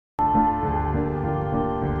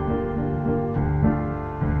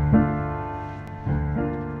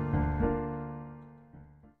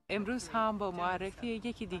امروز هم با معرفی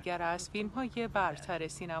یکی دیگر از فیلم‌های برتر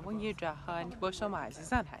سینمای جهان با شما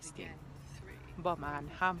عزیزان هستیم. با من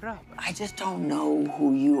همراه باشید. I just don't know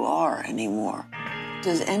who you are anymore.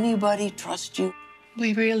 Does anybody trust you?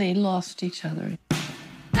 We really lost each other.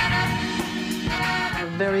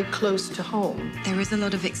 We're very close to home. There is a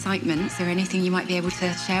lot of excitement. Is there anything you might be able to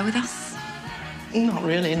share with us? Not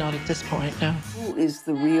really, not at this point, no. Who is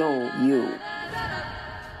the real you?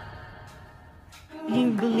 You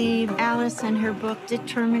believe Alice and her book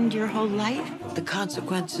determined your whole life? The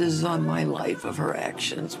consequences on my life of her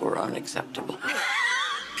actions were unacceptable.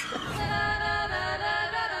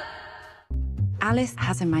 Alice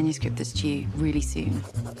has a manuscript that's due really soon.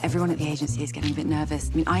 Everyone at the agency is getting a bit nervous.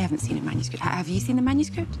 I mean, I haven't seen a manuscript. Have you seen the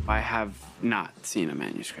manuscript? I have not seen a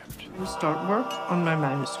manuscript. We start work on my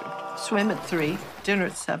manuscript. Swim at 3, dinner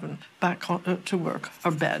at 7, back to work,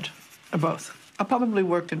 or bed, or both. I'll probably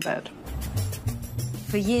work in bed.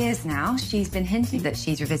 For years now, she's been hinting that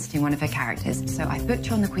she's revisiting one of her characters. So I booked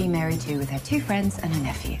her on the Queen Mary 2 with her 2 friends and her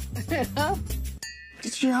nephew.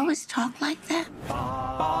 Did she always talk like that?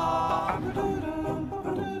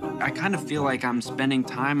 I kind of feel like I'm spending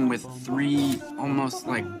time with 3 almost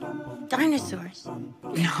like... Dinosaurs.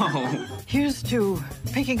 No. Here's to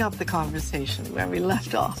picking up the conversation where we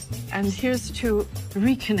left off. And here's to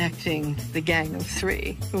reconnecting the gang of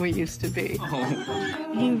 3 who we used to be. Oh.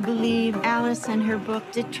 You believe Alice and her book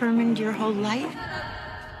determined your whole life?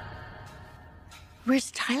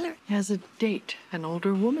 Where's Tyler? He has a date, an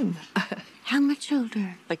older woman. How much older?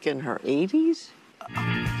 Like in her 80s?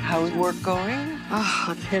 How's work going?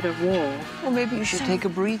 I've hit a wall. Well, maybe you should take a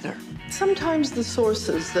breather. Sometimes the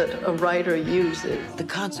sources that a writer uses. The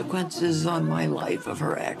consequences on my life of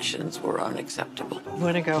her actions were unacceptable.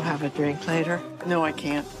 Want to go have a drink later? No, I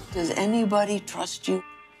can't. Does anybody trust you?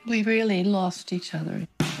 We really lost each other.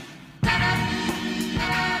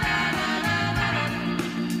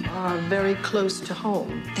 Very close to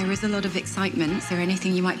home. There is a lot of excitement. Is there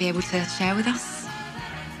anything you might be able to share with us?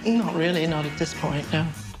 Not really, not at this point, no.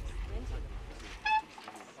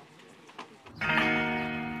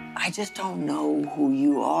 I just don't know who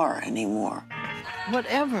you are anymore.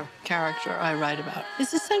 Whatever character I write about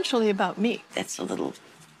is essentially about me. That's a little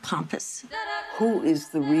pompous. Who is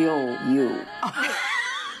the real you?